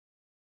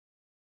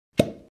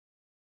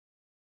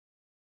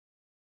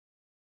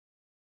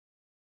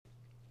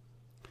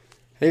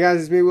Hey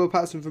guys, it's me Will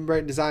Patson from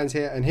Break Designs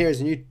here, and here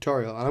is a new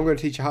tutorial, and I'm going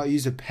to teach you how to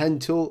use a pen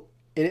tool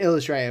in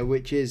Illustrator,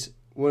 which is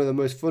one of the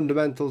most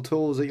fundamental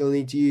tools that you'll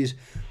need to use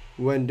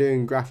when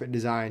doing graphic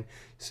design.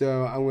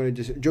 So I'm going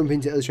to just jump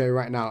into Illustrator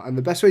right now, and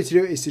the best way to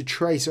do it is to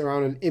trace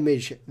around an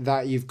image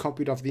that you've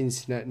copied off the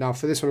internet. Now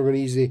for this one I'm going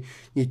to use the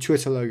new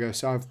Twitter logo,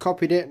 so I've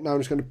copied it. Now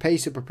I'm just going to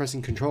paste it by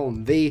pressing Ctrl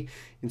and V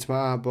into my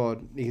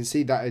artboard. You can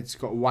see that it's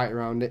got white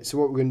around it, so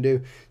what we're going to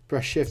do,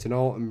 press Shift and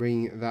Alt and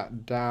bring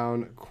that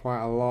down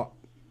quite a lot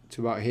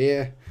to about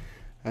here,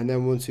 and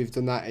then once we've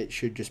done that it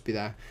should just be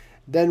there.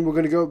 Then we're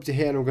going to go up to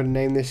here and we're going to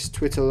name this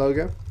Twitter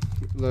logo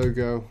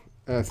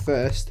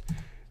first,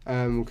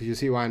 because you'll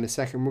see why in a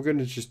second. We're going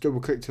to just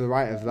double click to the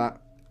right of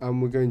that,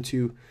 and we're going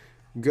to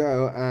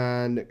go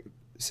and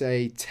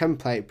say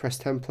template, press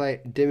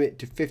template, dim it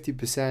to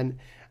 50%, and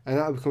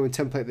that'll become a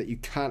template that you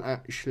can't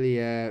actually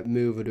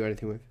move or do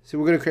anything with. So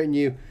we're going to create a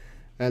new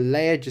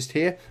layer just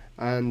here,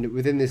 and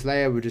within this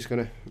layer we're just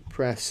going to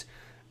press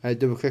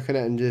double click on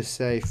it and just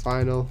say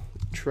final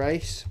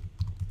trace,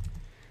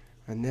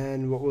 and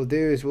then what we'll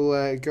do is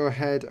we'll go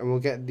ahead and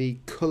we'll get the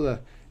color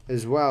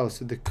as well.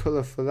 So the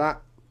color for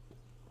that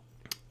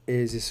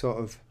is this sort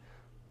of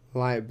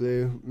light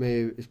blue,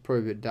 maybe it's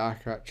probably a bit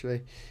darker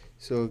actually,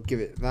 so we'll give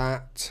it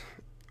that.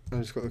 I've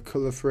just got the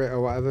color for it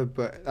or whatever,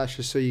 but that's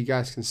just so you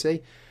guys can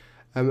see.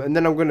 And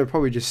then I'm going to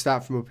probably just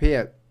start from up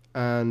here,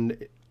 and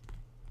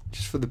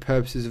just for the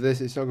purposes of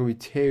this it's not going to be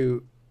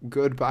too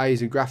good, but I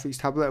use a graphics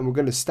tablet, and we're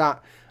going to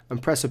start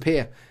and press up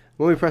here.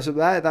 When we press up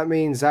there, that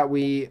means that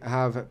we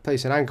have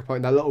placed an anchor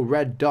point. That little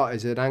red dot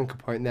is an anchor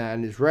point there,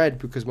 and it's red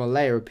because my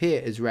layer up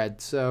here is red,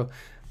 so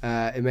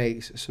it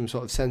makes some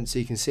sort of sense so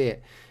you can see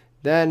it.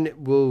 Then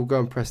we'll go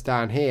and press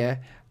down here,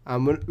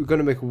 and we're going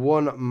to make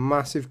one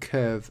massive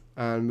curve,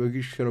 and we're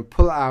just going to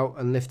pull it out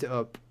and lift it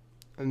up,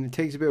 and it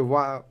takes a bit of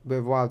a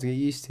while to get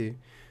used to,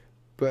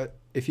 but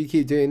if you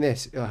keep doing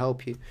this it'll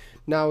help you.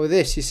 Now with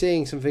this you're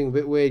seeing something a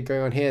bit weird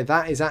going on here.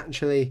 That is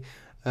actually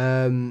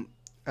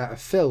a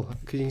fill,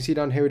 because you can see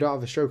down here we don't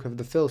have a stroke over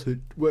the fill, so it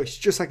works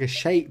just like a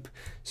shape.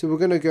 So we're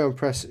going to go and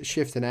press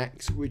Shift and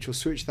X, which will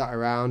switch that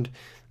around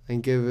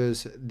and give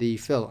us the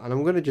fill, and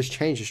I'm going to just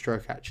change the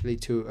stroke actually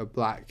to a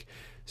black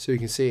so you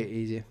can see it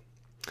easier.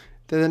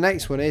 Then the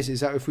next one is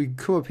that if we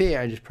come up here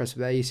and just press up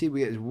there, you see we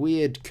get this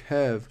weird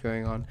curve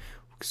going on.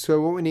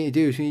 So what we need to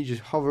do is we need to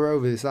just hover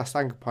over this last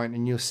anchor point,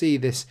 and you'll see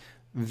this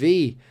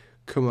V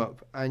come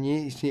up, and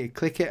you just need to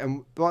click it,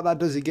 and what that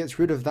does, it gets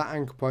rid of that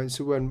anchor point,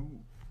 so when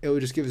it will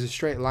just give us a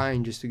straight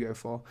line just to go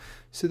for.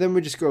 So then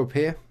we just go up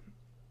here,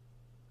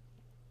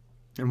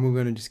 and we're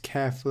going to just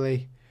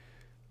carefully,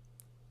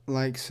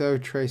 like so,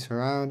 trace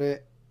around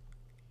it.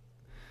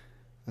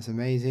 That's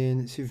amazing.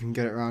 Let's see if we can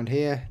get it around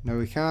here. No,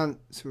 we can't,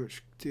 so we'll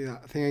just do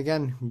that thing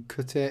again,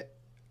 cut it.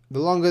 The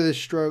longer the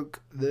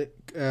stroke, the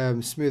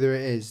smoother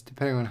it is,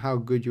 depending on how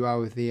good you are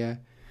with the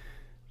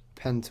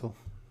pen tool.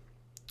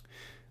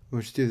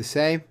 We'll just do the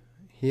same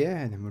here,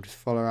 and then we'll just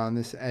follow around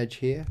this edge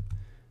here.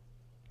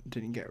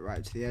 Didn't get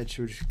right to the edge,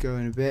 so we'll just go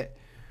in a bit.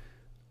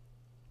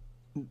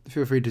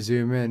 Feel free to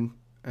zoom in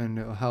and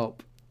it'll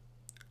help.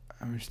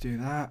 And we'll just do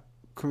that.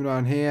 Come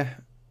down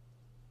here,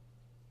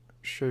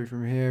 straight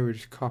from here, we'll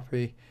just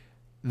copy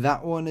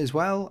that one as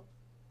well.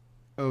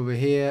 Over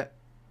here,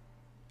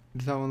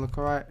 does that one look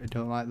alright? I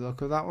don't like the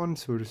look of that one,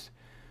 so we'll just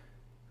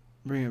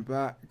bring it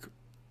back.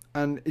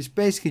 And it's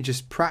basically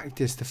just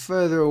practice. The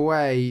further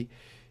away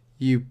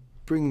you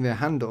bring the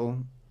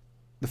handle,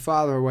 the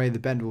farther away the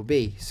bend will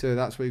be, so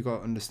that's what you've got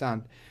to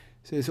understand.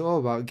 So it's all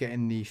about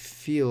getting the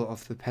feel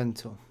of the pen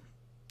tool.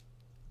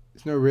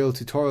 There's no real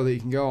tutorial that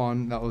you can go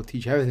on that will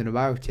teach everything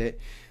about it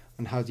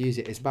and how to use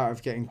it. It's a matter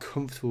of getting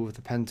comfortable with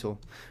the pen tool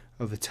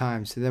over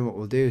time. So then what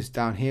we'll do is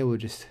down here we'll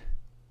just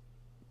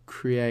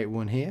create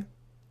one here.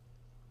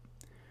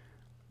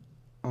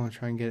 I'll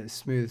try and get it as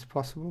smooth as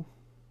possible.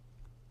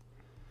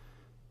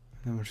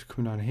 And then we'll just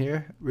come down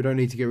here. We don't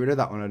need to get rid of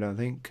that one, I don't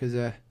think,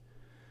 because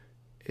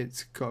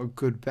it's got a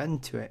good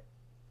bend to it.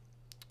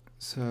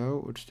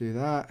 So we'll just do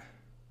that.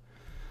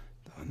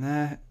 That one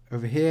there.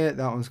 Over here,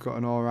 that one's got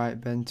an alright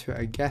bend to it,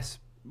 I guess.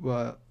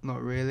 Well,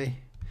 not really.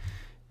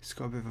 It's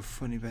got a bit of a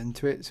funny bend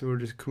to it. So we'll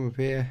just come up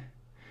here,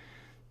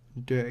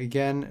 do it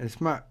again.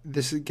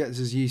 This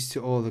gets us used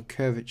to all the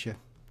curvature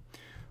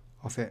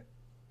of it.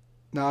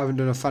 Now I haven't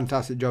done a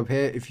fantastic job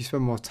here. If you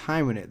spend more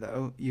time on it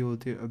though, you will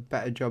do a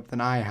better job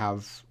than I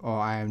have, or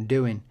I am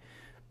doing.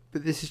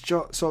 But this is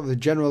sort of the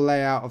general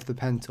layout of the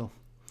pen tool,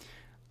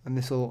 and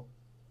this will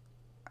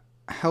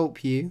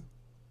help you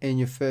in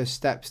your first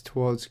steps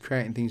towards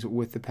creating things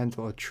with the pen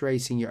tool or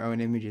tracing your own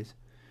images.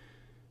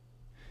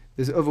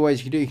 There's other ways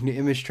you can do it. You can do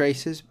image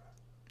traces,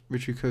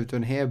 which we could have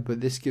done here,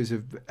 but this gives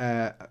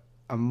a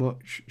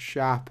much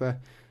sharper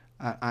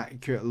and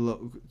accurate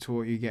look to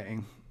what you're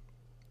getting.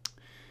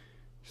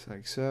 Just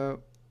like so.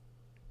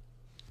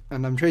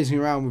 And I'm tracing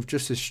around with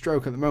just a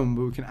stroke at the moment,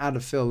 but we can add a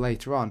fill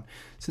later on.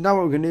 So now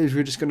what we're going to do is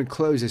we're just going to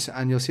close this,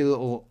 and you'll see a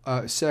little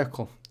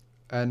circle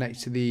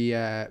next to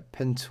the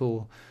pen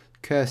tool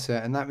cursor,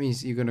 and that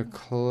means you're going to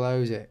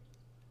close it.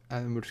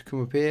 And we'll just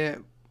come up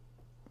here,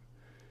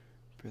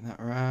 Bring that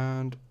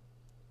around.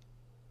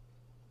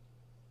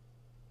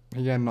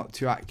 Again, not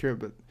too accurate,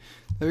 but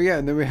there we go.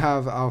 And then we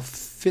have our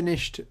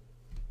finished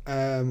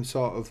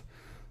sort of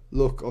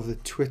look of the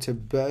Twitter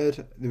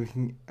bird. Then we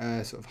can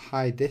sort of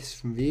hide this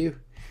from view.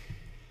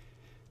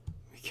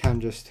 We can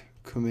just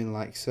come in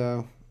like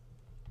so.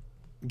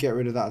 Get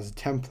rid of that as a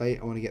template.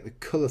 I want to get the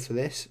colour for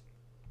this.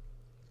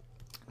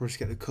 We'll just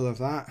get the colour of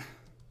that.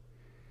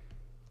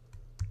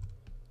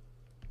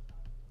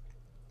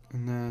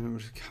 And then we'll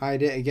just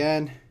hide it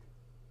again.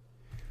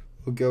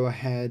 We'll go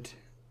ahead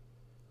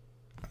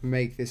and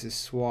make this a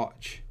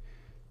swatch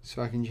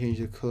so I can change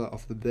the colour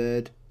of the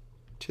bird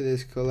to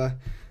this colour.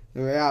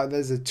 There we are,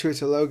 there's a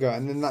Twitter logo,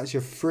 and then that's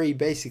your free,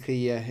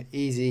 basically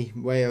easy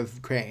way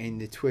of creating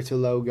the Twitter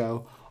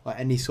logo or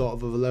any sort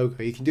of other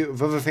logo. You can do it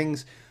with other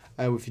things,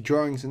 with your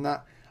drawings and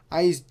that.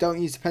 I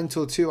don't use the pen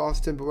tool too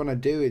often, but when I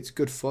do, it's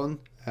good fun.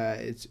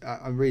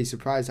 I'm really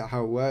surprised at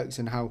how it works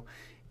and how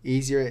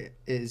easier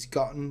it has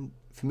gotten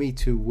for me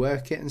to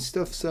work it and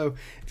stuff. So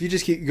if you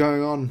just keep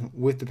going on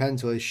with the pen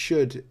tool, it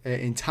should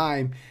in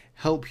time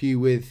help you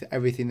with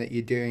everything that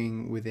you're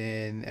doing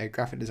within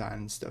graphic design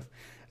and stuff.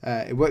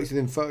 It works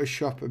within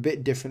Photoshop a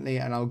bit differently,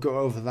 and I'll go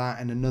over that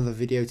in another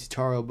video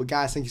tutorial. But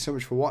guys, thank you so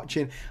much for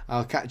watching.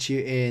 I'll catch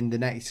you in the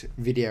next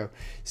video.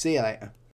 See you later.